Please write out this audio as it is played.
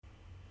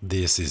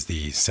This is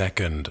the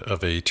second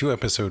of a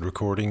two-episode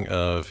recording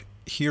of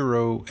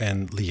Hero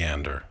and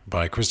Leander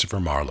by Christopher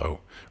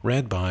Marlowe,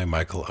 read by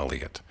Michael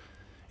Ullyot.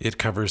 It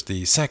covers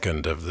the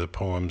second of the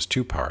poem's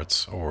two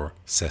parts, or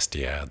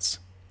Sestiads.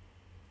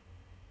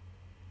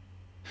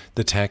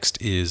 The text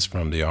is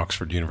from the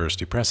Oxford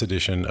University Press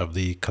edition of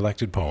the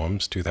Collected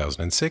Poems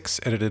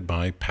 2006, edited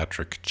by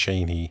Patrick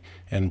Cheney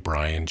and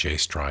Brian J.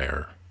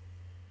 Striar.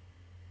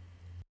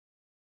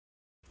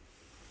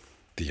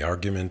 The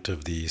argument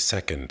of the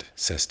second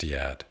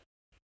Sestiad.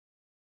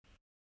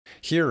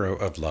 Hero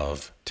of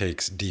love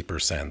takes deeper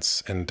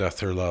sense, and doth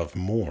her love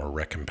more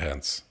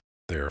recompense.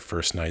 Their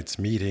first night's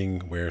meeting,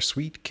 where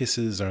sweet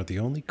kisses are the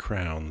only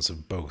crowns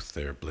of both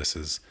their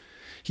blisses.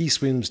 He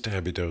swims to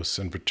Abydos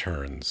and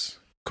returns.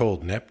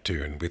 Cold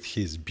Neptune with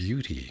his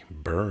beauty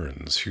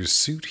burns, whose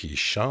suit he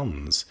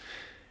shuns,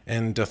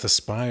 and doth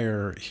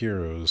aspire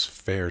Hero's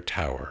fair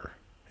tower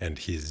and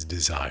his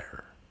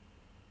desire.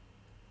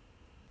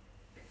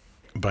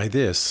 By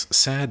this,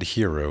 sad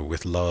Hero,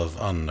 with love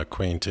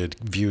unacquainted,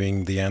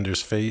 viewing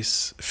Leander's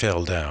face,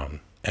 fell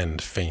down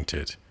and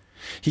fainted.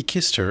 He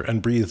kissed her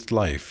and breathed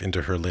life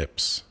into her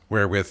lips,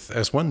 wherewith,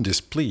 as one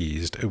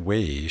displeased,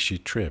 away she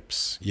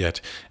trips.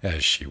 Yet,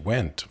 as she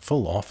went,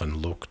 full often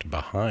looked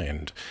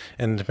behind,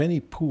 and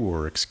many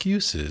poor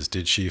excuses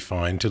did she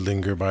find to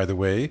linger by the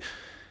way.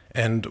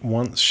 And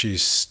once she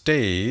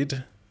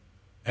stayed,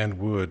 and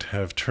would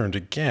have turned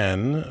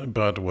again,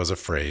 but was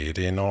afraid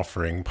in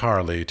offering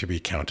parley to be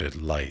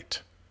counted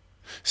light.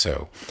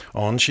 So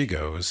on she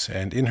goes,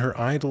 and in her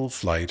idle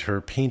flight her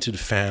painted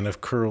fan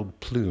of curled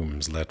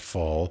plumes let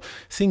fall,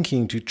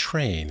 thinking to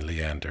train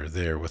Leander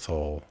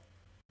therewithal.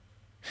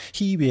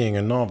 He, being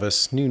a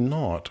novice, knew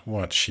not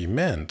what she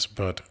meant,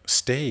 but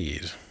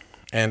stayed,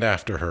 and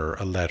after her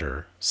a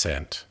letter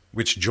sent,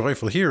 which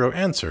joyful Hero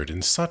answered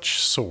in such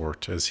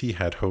sort as he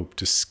had hoped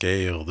to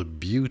scale the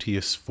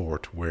beauteous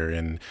fort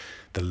wherein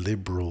the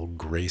liberal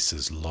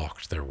graces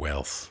locked their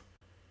wealth.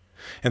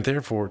 And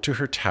therefore to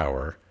her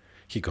tower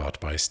he got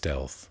by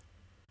stealth.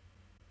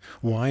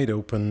 Wide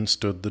open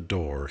stood the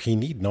door, he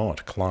need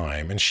not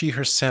climb, and she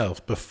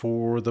herself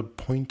before the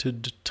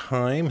appointed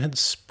time had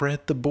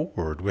spread the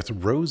board, with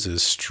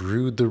roses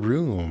strewed the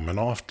room, and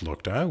oft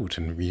looked out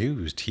and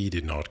mused he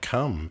did not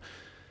come.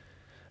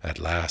 At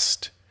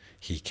last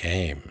he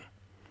came.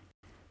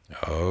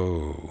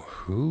 Oh,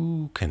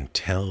 who can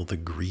tell the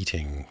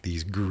greeting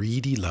these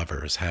greedy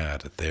lovers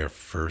had at their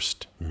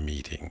first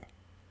meeting?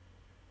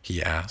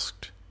 He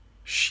asked,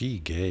 she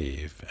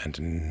gave,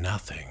 and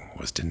nothing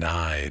was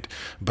denied.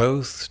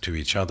 Both to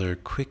each other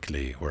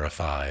quickly were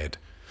affied.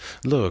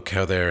 Look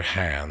how their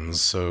hands,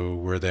 so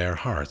were their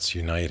hearts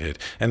united,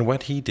 and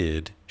what he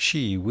did,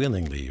 she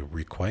willingly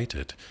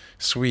requited.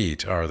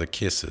 Sweet are the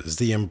kisses,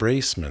 the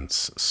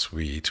embracements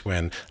sweet,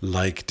 when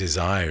like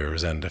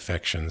desires and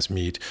affections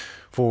meet.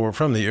 For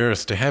from the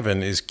earth to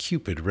heaven is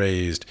Cupid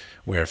raised,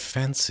 where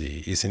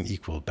fancy is in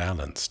equal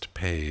balance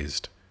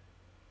paised.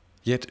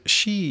 Yet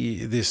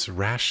she this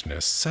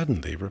rashness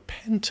suddenly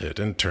repented,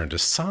 and turned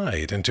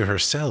aside, and to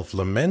herself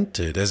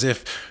lamented, as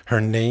if her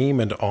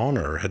name and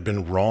honor had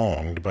been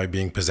wronged by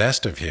being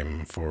possessed of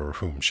him for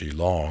whom she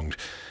longed.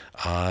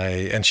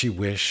 Aye, and she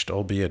wished,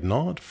 albeit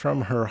not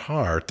from her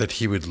heart, that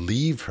he would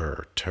leave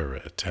her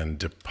turret and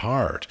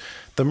depart.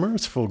 The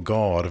mirthful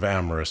god of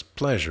amorous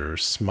pleasure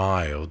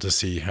smiled to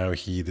see how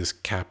he this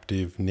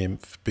captive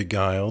nymph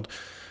beguiled.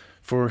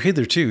 For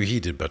hitherto he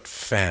did but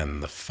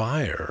fan the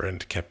fire,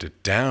 and kept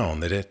it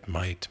down, that it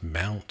might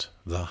mount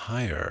the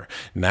higher.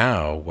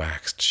 Now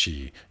waxed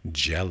she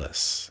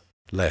jealous,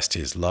 lest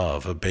his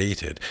love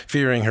abated,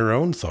 fearing her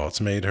own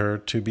thoughts made her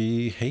to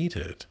be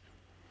hated.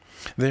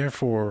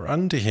 Therefore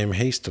unto him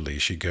hastily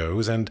she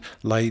goes, and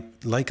like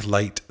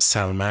light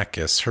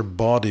Salmachus her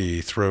body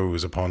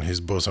throws upon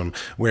his bosom,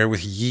 where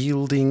with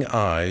yielding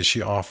eyes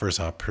she offers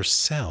up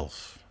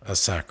herself a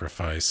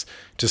sacrifice,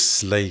 to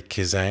slake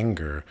his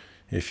anger,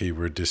 if he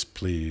were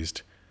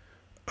displeased.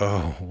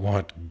 Oh,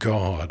 what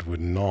god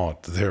would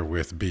not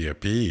therewith be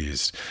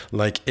appeased?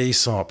 Like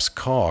Aesop's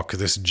cock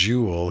this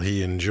jewel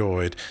he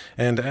enjoyed,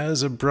 and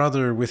as a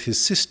brother with his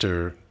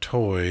sister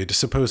toyed,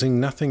 supposing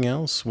nothing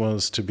else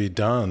was to be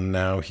done,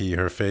 now he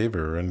her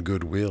favour and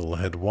goodwill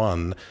had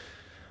won.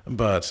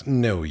 But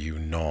know you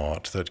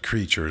not that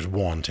creatures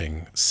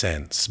wanting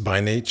sense by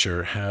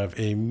nature have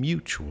a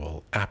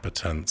mutual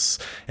appetence,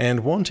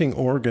 and wanting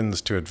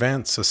organs to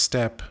advance a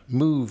step,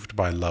 moved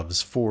by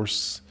love's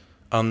force,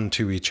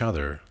 unto each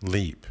other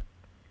leap?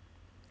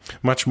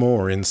 Much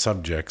more in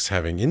subjects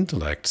having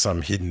intellect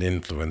some hidden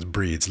influence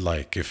breeds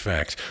like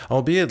effect,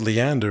 albeit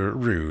Leander,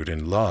 rude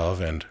in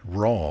love and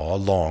raw,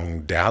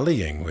 long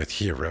dallying with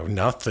Hero,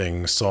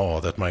 nothing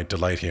saw that might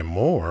delight him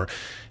more,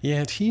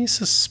 yet he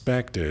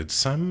suspected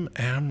some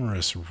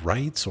amorous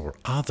rites or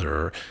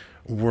other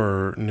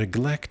were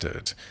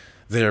neglected.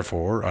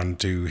 Therefore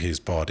unto his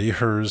body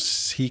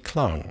hers he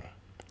clung.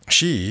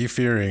 She,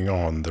 fearing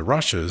on the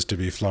rushes to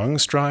be flung,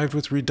 strived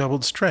with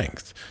redoubled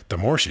strength. The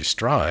more she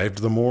strived,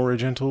 the more a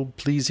gentle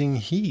pleasing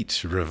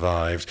heat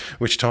revived,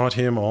 which taught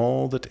him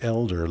all that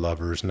elder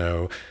lovers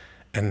know,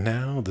 And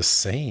now the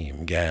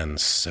same 'gan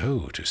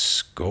so to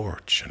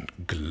scorch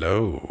and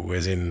glow,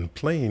 as in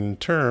plain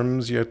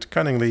terms, yet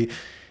cunningly,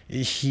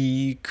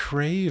 he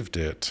craved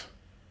it.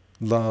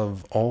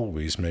 Love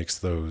always makes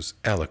those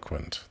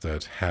eloquent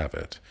that have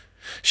it.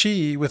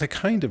 She, with a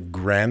kind of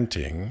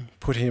granting,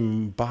 put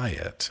him by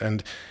it,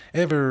 and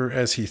ever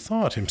as he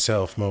thought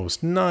himself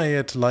most nigh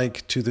it,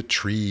 like to the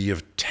tree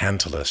of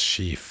Tantalus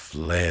she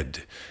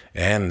fled,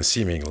 and,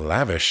 seeming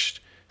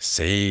lavish,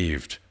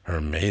 saved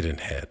her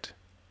maidenhead.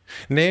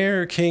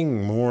 Ne'er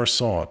king more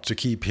sought to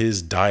keep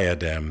his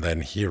diadem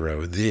than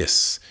Hero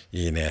this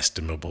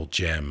inestimable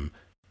gem.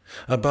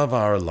 Above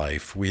our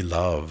life we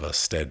love a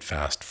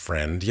steadfast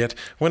friend, yet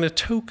when a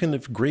token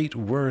of great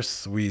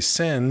worth we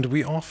send,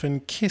 we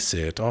often kiss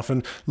it,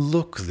 often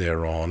look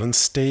thereon, and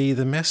stay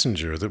the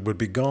messenger that would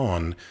be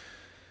gone.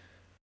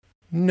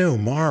 No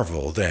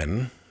marvel,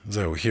 then,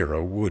 though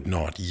Hero would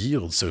not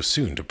yield so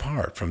soon to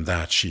part from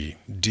that she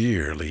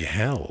dearly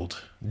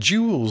held.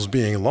 Jewels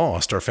being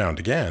lost are found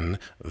again,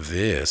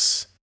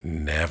 this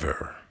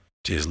never.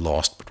 'Tis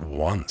lost but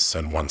once,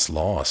 and once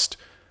lost,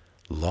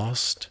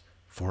 lost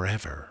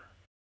forever.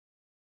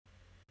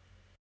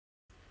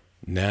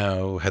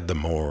 Now had the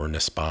morn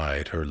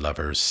espied her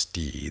lover's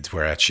steeds,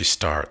 whereat she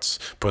starts,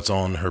 puts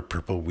on her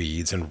purple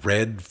weeds, and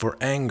red for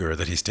anger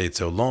that he stayed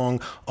so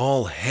long,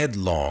 all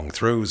headlong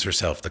throws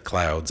herself the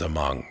clouds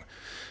among.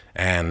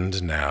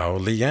 And now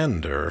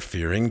Leander,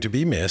 fearing to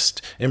be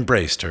missed,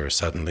 embraced her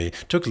suddenly,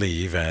 took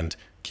leave, and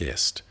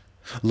kissed.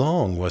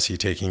 Long was he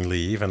taking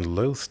leave, and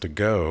loath to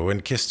go,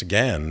 and kissed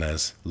again,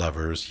 as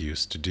lovers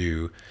used to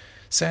do.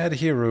 Sad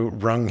Hero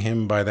wrung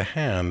him by the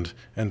hand,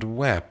 and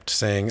wept,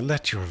 saying,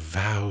 "Let your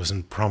vows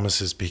and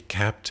promises be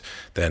kept."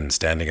 Then,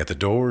 standing at the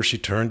door, she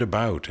turned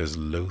about, as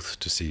loath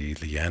to see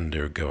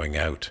Leander going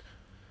out.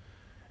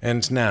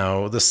 And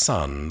now the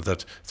sun,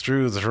 that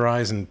through the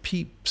horizon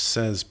peeps,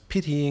 as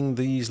pitying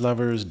these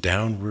lovers,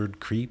 downward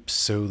creeps,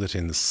 so that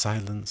in the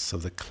silence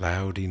of the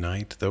cloudy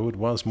night, though it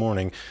was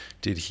morning,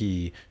 did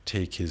he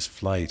take his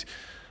flight.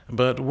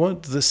 But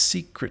what the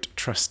secret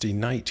trusty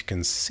knight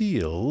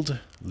concealed,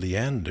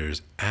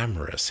 Leander's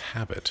amorous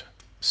habit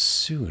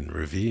soon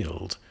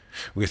revealed.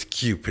 With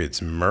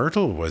Cupid's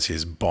myrtle was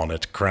his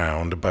bonnet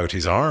crowned, about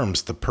his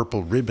arms the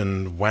purple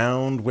ribbon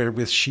wound,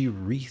 wherewith she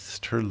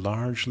wreathed her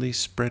largely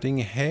spreading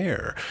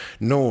hair.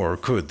 Nor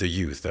could the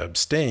youth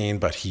abstain,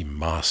 but he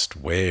must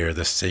wear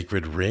the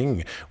sacred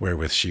ring,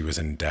 wherewith she was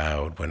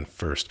endowed when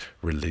first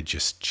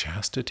religious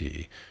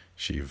chastity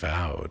she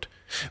vowed,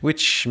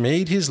 which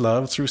made his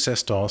love through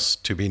Sestos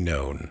to be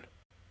known.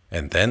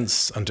 And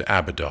thence unto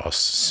Abydos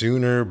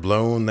sooner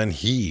blown than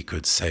he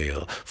could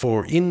sail,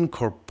 for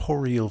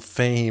incorporeal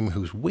fame,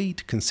 whose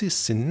weight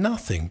consists in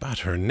nothing but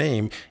her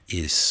name,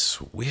 is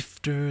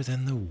swifter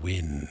than the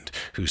wind,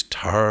 whose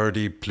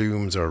tardy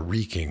plumes are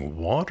reeking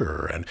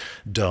water and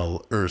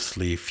dull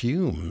earthly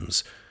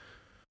fumes.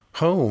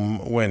 Home,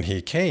 when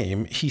he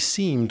came, he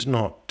seemed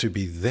not to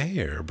be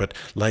there, but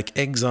like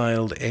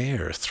exiled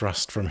air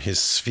thrust from his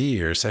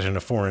sphere, set in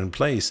a foreign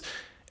place.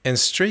 And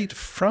straight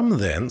from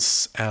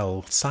thence,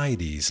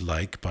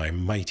 Alcides-like, by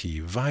mighty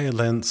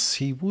violence,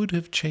 he would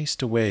have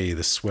chased away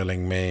the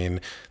swelling main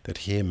that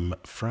him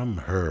from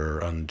her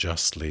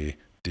unjustly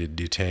did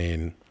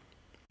detain.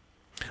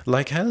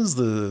 Like as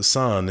the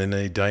sun in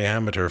a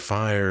diameter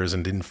fires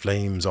and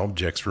inflames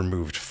objects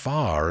removed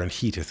far, and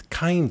heateth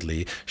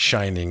kindly,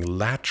 shining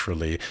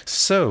laterally,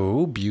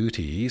 so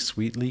beauty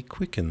sweetly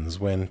quickens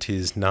when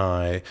 'tis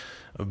nigh,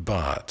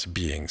 but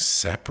being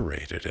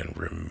separated and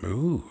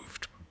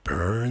removed,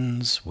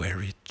 burns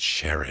where it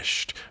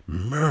cherished,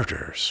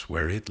 murders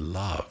where it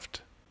loved.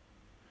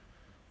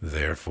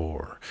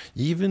 Therefore,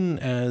 even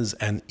as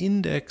an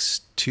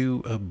index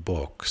to a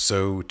book,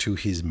 so to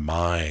his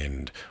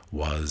mind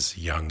was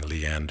young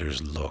Leander's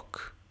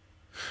look.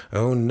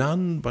 Oh,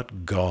 none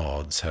but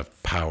gods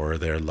have power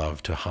their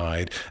love to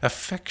hide.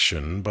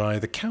 Affection by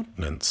the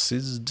countenance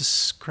is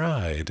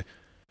descried.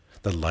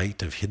 The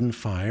light of hidden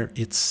fire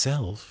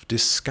itself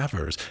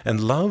discovers,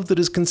 and love that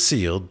is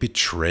concealed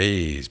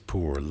betrays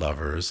poor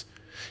lovers.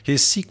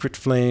 His secret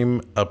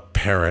flame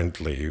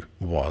apparently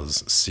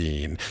was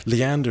seen.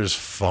 Leander's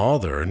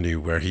father knew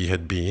where he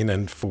had been,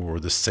 and for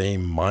the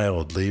same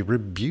mildly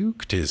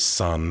rebuked his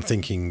son,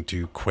 thinking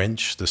to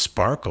quench the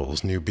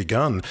sparkles new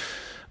begun.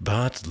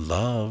 But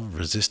love,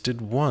 resisted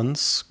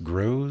once,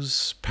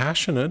 grows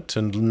passionate,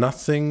 and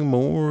nothing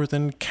more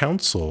than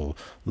counsel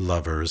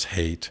lovers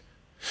hate.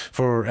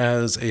 For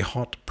as a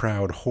hot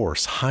proud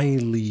horse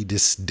highly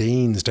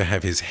disdains to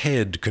have his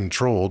head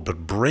controlled,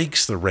 but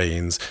breaks the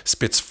reins,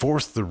 spits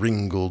forth the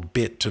ringled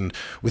bit, and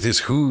with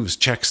his hooves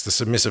checks the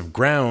submissive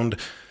ground,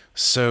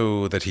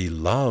 so that he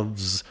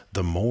loves,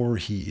 the more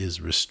he is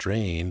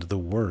restrained, the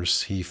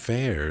worse he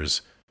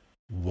fares.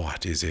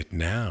 What is it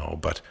now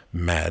but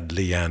mad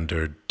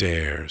Leander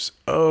dares?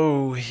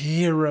 "Oh,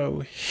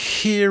 Hero,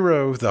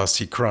 Hero!" thus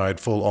he cried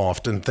full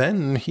oft, and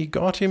then he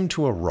got him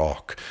to a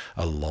rock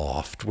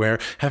aloft, where,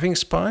 having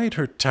spied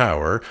her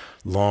tower,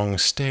 long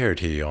stared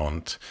he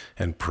on't,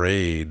 and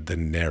prayed the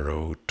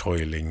narrow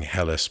toiling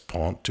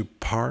Hellespont to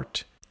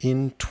part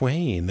in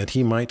twain, that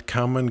he might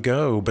come and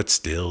go, but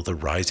still the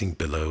rising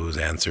billows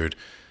answered,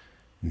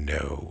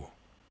 no.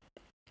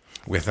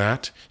 With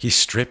that, he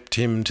stripped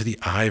him to the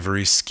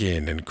ivory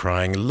skin, and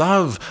crying,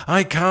 Love,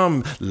 I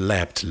come,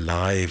 leapt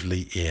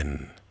lively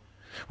in.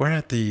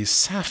 Whereat the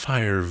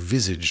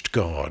sapphire-visaged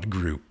god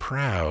grew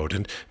proud,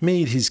 and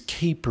made his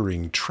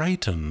capering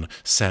Triton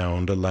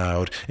sound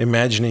aloud,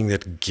 imagining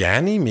that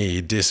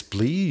Ganymede,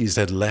 displeased,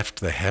 had left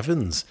the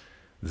heavens.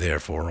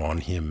 Therefore on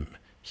him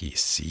he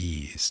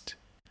seized.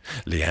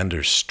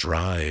 Leander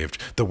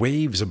strived, the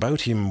waves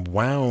about him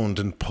wound,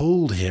 and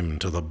pulled him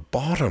to the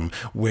bottom,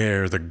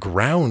 where the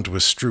ground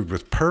was strewed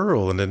with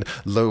pearl, and in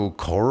low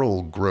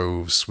coral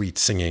groves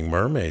sweet-singing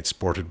mermaids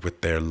sported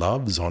with their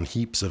loves on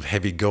heaps of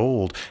heavy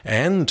gold,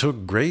 and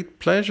took great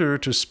pleasure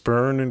to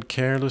spurn in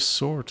careless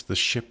sort the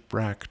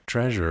shipwrecked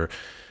treasure.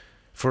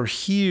 For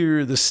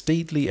here the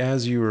stately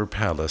azure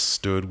palace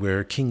stood,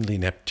 where kingly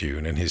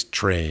Neptune and his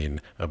train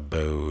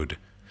abode.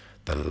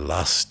 The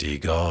lusty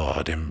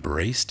god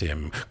embraced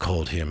him,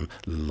 called him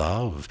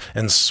love,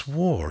 and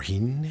swore he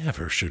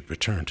never should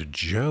return to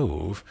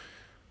Jove.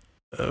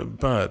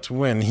 But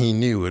when he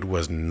knew it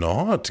was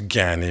not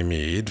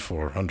Ganymede,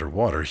 for under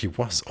water he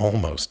was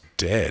almost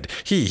dead,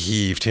 he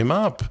heaved him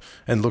up,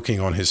 and looking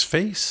on his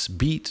face,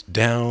 beat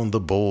down the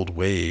bold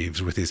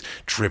waves with his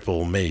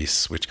triple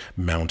mace, which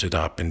mounted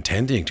up,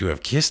 intending to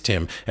have kissed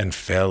him, and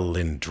fell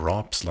in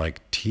drops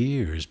like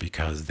tears,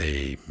 because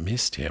they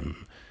missed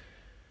him.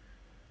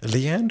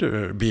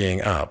 Leander,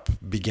 being up,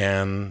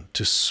 began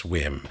to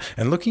swim,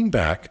 and looking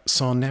back,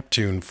 saw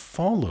Neptune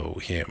follow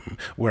him,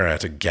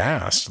 whereat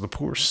aghast the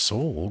poor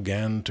soul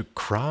gan to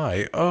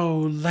cry,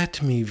 Oh,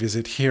 let me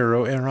visit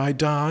Hero ere I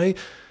die.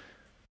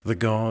 The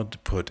god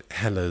put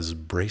Hela's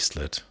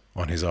bracelet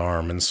on his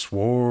arm, and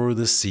swore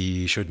the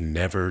sea should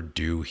never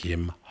do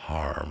him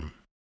harm.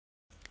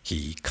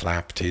 He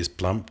clapped his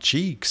plump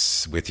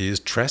cheeks, with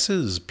his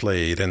tresses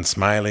played, and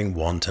smiling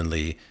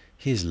wantonly,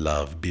 his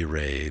love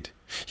bewrayed.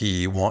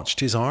 He watched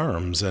his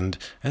arms, and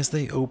as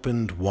they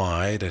opened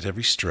wide at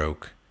every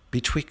stroke,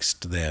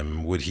 betwixt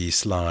them would he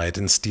slide,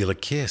 and steal a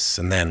kiss,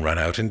 and then run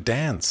out and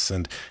dance,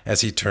 and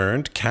as he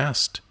turned,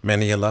 cast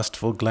many a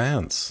lustful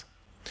glance,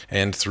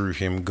 and threw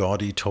him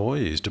gaudy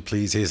toys to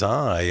please his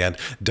eye, and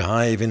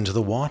dive into the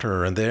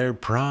water, and there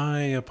pry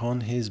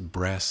upon his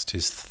breast,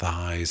 his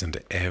thighs, and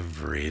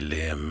every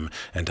limb,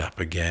 and up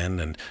again,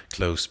 and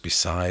close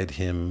beside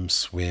him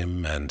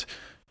swim, and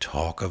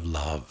talk of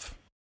love.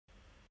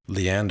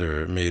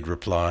 Leander made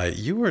reply,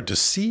 You are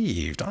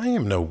deceived, I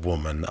am no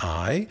woman,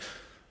 I.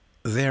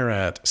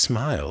 Thereat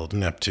smiled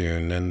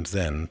Neptune, and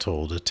then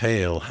told a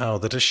tale, how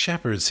that a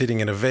shepherd sitting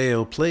in a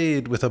vale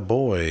played with a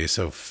boy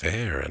so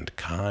fair and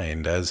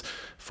kind, as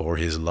for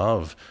his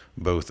love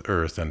both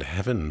earth and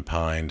heaven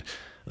pined,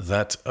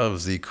 that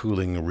of the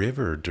cooling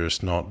river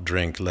durst not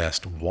drink,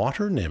 lest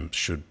water-nymphs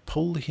should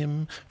pull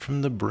him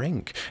from the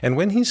brink. And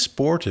when he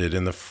sported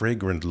in the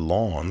fragrant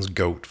lawns,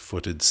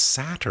 goat-footed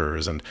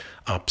satyrs and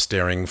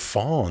upstaring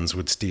fawns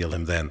would steal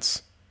him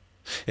thence.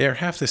 Ere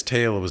half this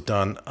tale was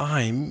done,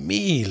 Ay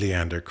me,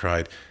 Leander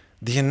cried,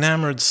 the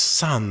enamoured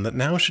sun that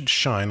now should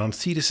shine on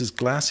Thetis'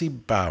 glassy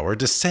bower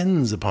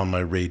descends upon my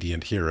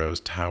radiant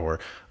hero's tower.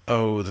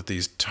 Oh, that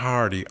these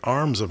tardy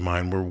arms of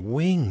mine were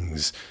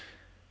wings!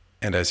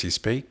 And as he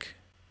spake,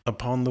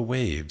 upon the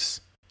waves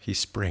he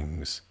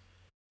springs.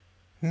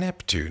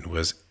 Neptune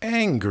was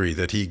angry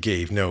that he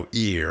gave no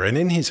ear, and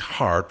in his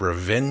heart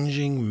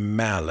revenging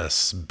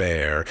malice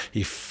bare.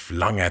 He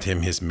flung at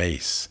him his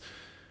mace,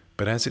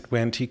 but as it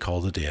went he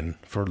called it in,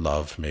 for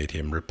love made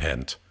him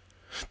repent.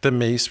 The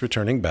mace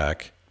returning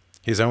back,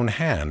 his own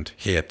hand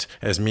hit,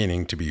 as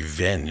meaning to be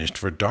venged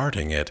for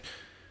darting it.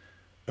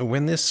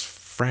 When this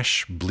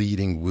fresh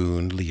bleeding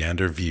wound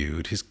Leander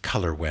viewed, his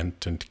colour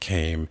went and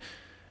came,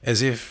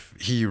 as if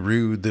he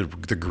rued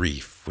the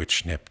grief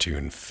which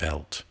Neptune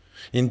felt.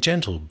 In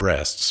gentle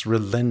breasts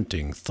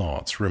relenting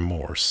thoughts,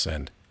 remorse,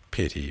 and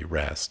pity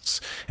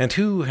rests, and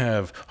who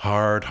have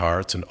hard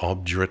hearts and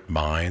obdurate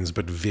minds,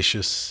 but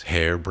vicious,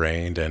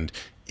 hair-brained, and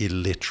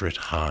illiterate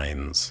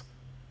hinds.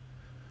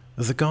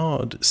 The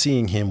god,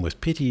 seeing him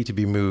with pity to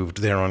be moved,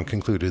 thereon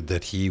concluded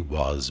that he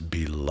was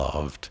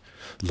beloved.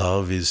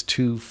 Love is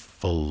too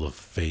full of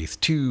faith,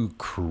 too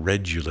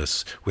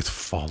credulous, with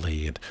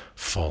folly and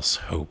false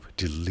hope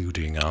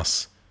deluding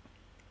us.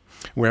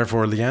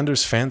 Wherefore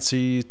Leander's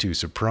fancy to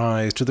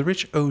surprise, to the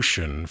rich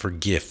ocean for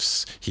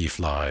gifts he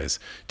flies.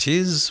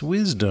 'Tis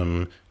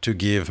wisdom to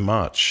give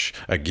much,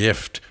 a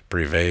gift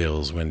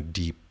prevails when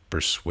deep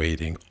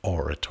persuading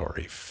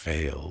oratory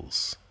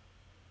fails.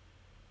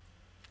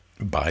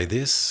 By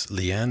this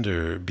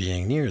Leander,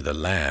 being near the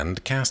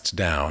land, cast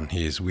down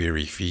his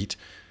weary feet,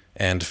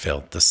 and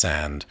felt the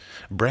sand.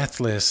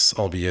 Breathless,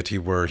 albeit he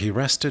were, he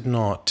rested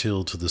not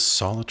till to the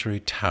solitary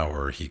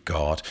tower he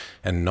got,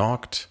 and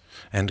knocked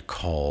and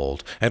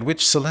called, at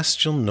which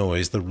celestial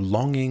noise the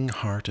longing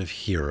heart of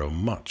Hero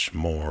much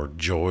more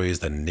joys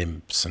than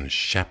nymphs and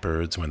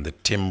shepherds when the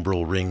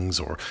timbrel rings,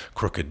 or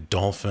crooked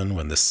dolphin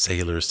when the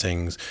sailor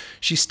sings.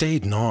 She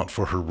stayed not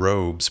for her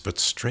robes, but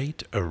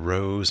straight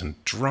arose,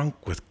 and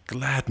drunk with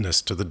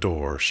gladness to the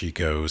door she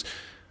goes,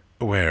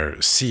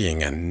 where,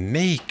 seeing a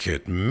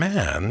naked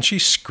man, she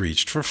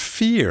screeched for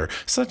fear.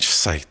 Such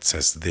sights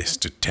as this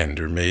to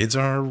tender maids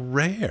are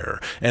rare,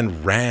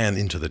 and ran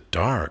into the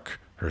dark,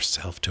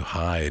 herself to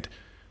hide.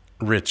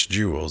 Rich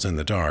jewels in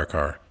the dark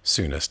are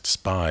soonest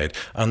spied.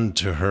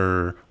 Unto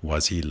her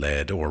was he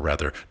led, or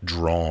rather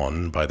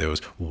drawn, by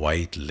those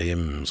white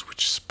limbs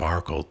which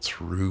sparkled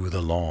through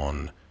the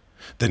lawn.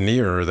 The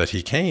nearer that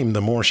he came,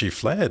 the more she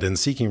fled, and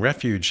seeking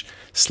refuge,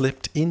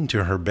 slipped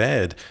into her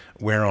bed,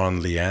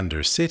 whereon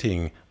Leander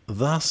sitting,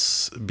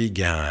 thus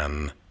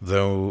began,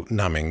 though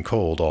numbing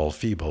cold, all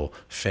feeble,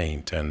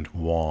 faint, and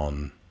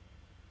wan.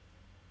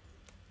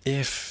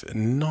 If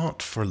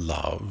not for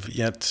love,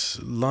 yet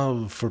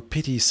love, for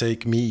pity's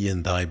sake, me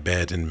in thy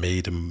bed and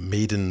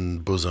maiden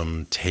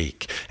bosom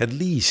take. At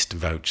least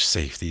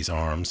vouchsafe these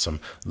arms some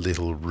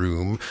little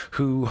room,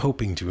 who,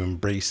 hoping to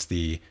embrace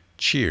thee,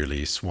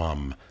 cheerly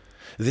swum.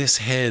 This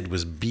head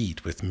was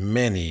beat with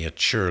many a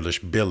churlish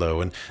billow,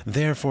 and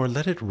therefore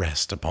let it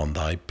rest upon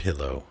thy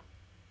pillow.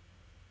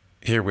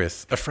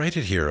 Herewith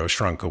affrighted Hero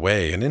shrunk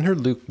away, and in her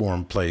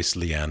lukewarm place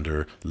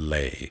Leander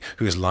lay,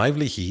 whose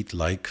lively heat,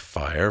 like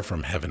fire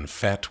from heaven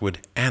fet, would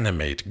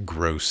animate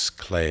gross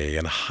clay,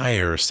 and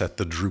higher set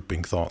the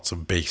drooping thoughts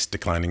of base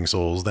declining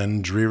souls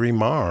than dreary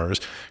Mars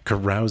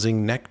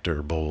carousing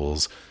nectar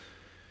bowls.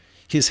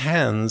 His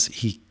hands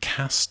he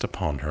cast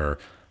upon her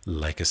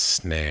like a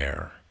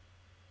snare.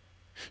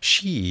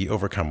 She,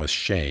 overcome with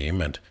shame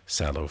and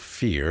sallow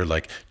fear,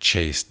 like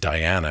chaste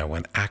Diana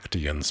when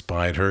Actaeon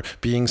spied her,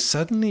 being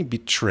suddenly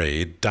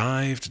betrayed,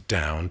 dived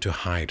down to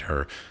hide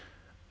her.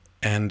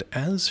 And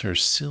as her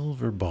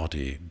silver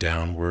body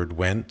downward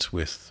went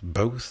with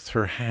both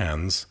her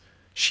hands,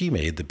 she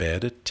made the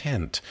bed a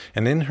tent,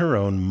 and in her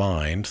own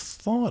mind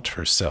thought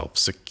herself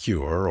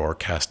secure, or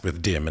cast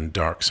with dim and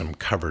darksome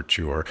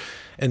coverture.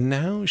 And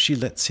now she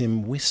lets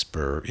him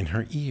whisper in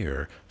her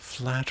ear,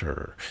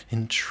 flatter,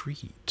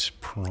 entreat,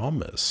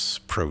 promise,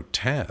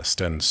 protest,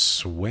 and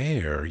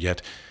swear,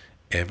 yet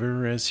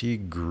ever as he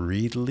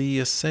greedily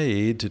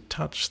essayed to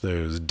touch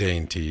those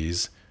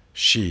dainties,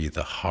 she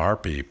the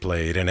harpy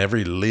played, and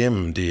every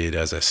limb did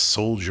as a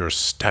soldier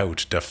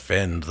stout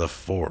defend the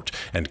fort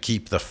and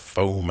keep the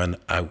foeman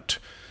out.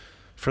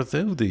 For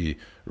though the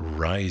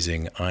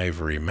rising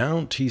ivory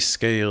mount he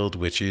scaled,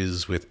 which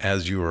is with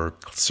azure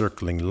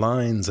circling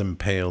lines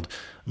impaled,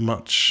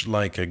 much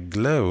like a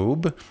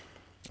globe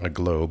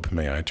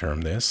may I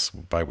term this,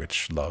 by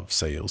which love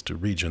sails to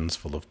regions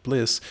full of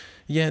bliss,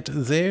 yet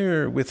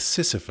there with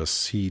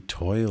Sisyphus he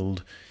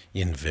toiled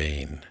in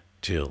vain,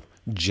 till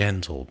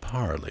gentle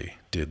parley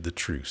did the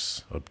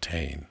truce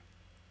obtain.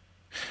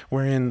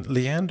 Wherein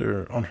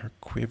Leander on her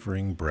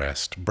quivering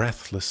breast,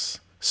 breathless,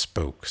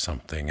 spoke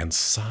something, and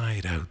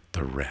sighed out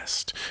the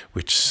rest,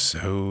 which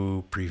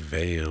so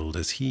prevailed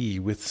as he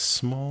with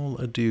small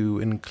ado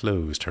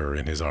enclosed her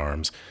in his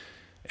arms,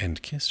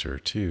 and kissed her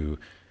too,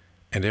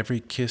 and every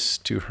kiss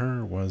to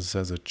her was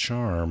as a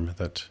charm,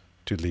 that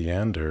to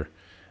Leander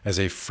as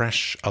a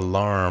fresh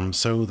alarm,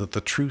 so that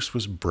the truce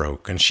was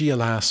broke, and she,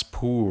 alas,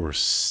 poor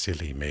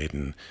silly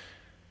maiden,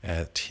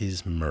 at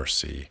his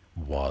mercy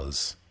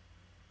was.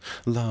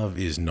 Love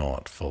is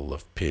not full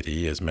of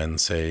pity, as men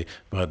say,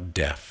 but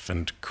deaf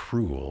and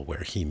cruel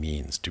where he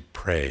means to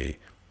prey.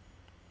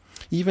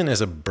 Even as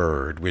a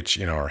bird, which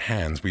in our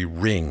hands we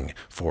wring,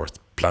 forth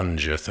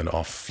plungeth and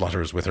off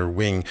flutters with her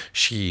wing,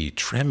 she,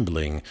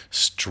 trembling,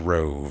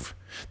 strove.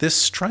 This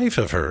strife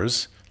of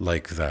hers,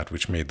 like that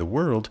which made the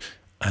world,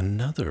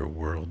 another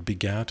world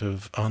begat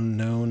of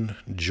unknown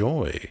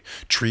joy.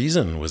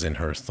 Treason was in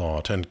her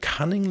thought, and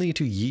cunningly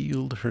to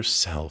yield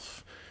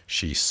herself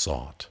she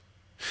sought.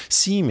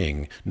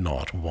 Seeming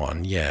not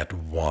one, yet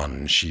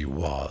one she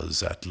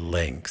was at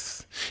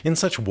length. In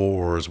such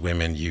wars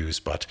women use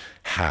but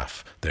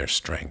half their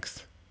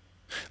strength.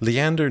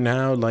 Leander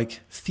now,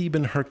 like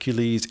Theban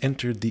Hercules,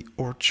 entered the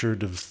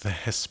orchard of the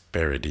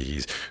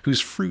Hesperides,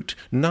 whose fruit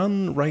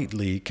none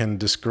rightly can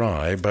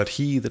descry but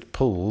he that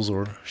pulls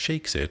or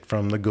shakes it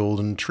from the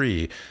golden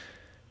tree.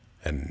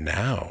 And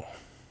now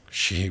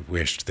she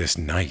wished this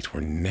night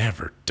were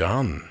never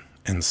done,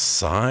 and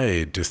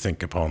sighed to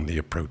think upon the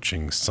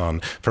approaching sun,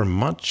 for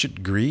much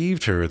it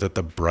grieved her that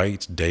the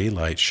bright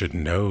daylight should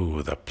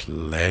know the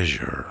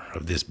pleasure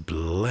of this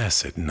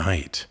blessed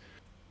night,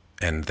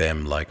 and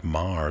them like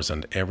Mars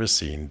and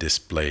Erycine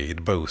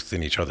displayed, both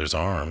in each other's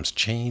arms,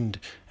 chained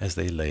as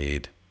they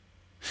laid.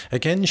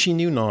 Again she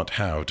knew not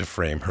how to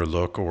frame her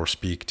look, or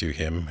speak to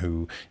him,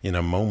 who in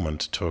a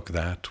moment took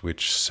that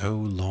which so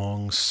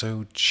long,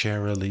 so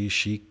charily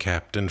she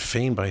kept, and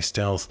fain by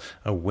stealth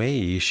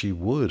away she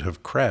would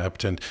have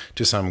crept, and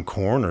to some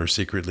corner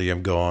secretly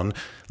have gone,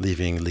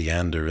 leaving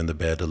Leander in the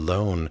bed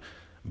alone.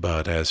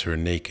 But as her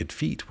naked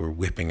feet were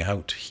whipping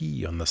out,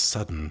 he on the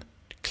sudden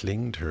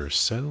clinged her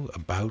so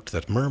about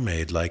that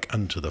mermaid-like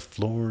unto the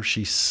floor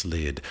she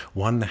slid.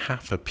 One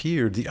half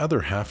appeared, the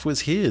other half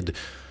was hid.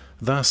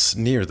 Thus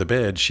near the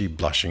bed she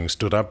blushing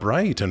stood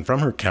upright, and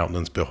from her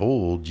countenance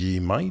behold ye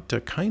might a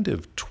kind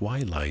of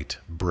twilight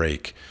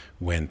break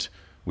went,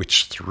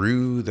 which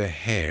through the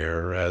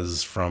hair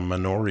as from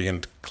an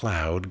orient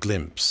cloud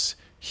glimpse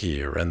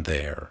here and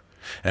there.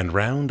 And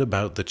round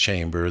about the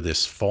chamber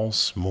this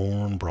false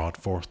morn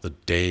brought forth the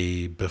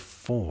day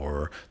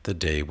before the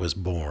day was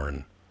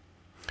born.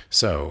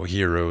 So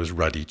Hero's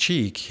ruddy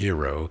cheek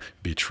Hero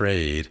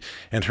betrayed,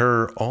 and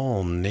her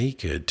all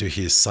naked to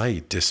his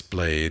sight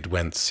displayed,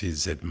 whence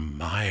his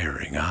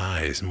admiring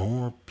eyes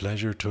more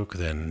pleasure took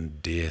than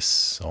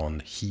Dis on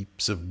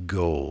heaps of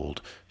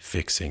gold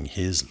fixing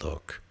his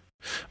look.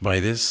 By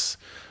this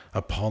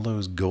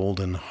Apollo's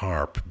golden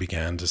harp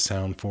began to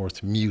sound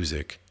forth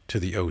music to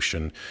the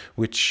ocean,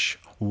 which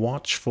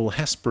watchful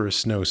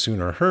Hesperus no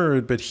sooner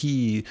heard, but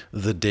he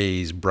the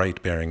day's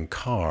bright-bearing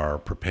car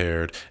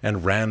prepared,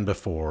 and ran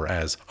before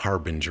as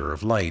harbinger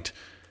of light,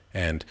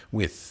 and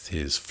with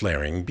his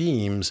flaring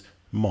beams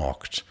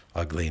mocked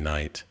ugly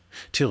night,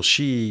 till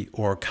she,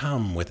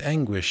 o'ercome with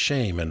anguish,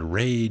 shame, and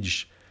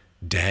rage,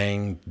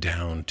 danged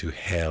down to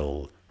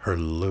hell her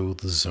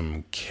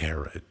loathsome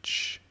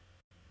carriage.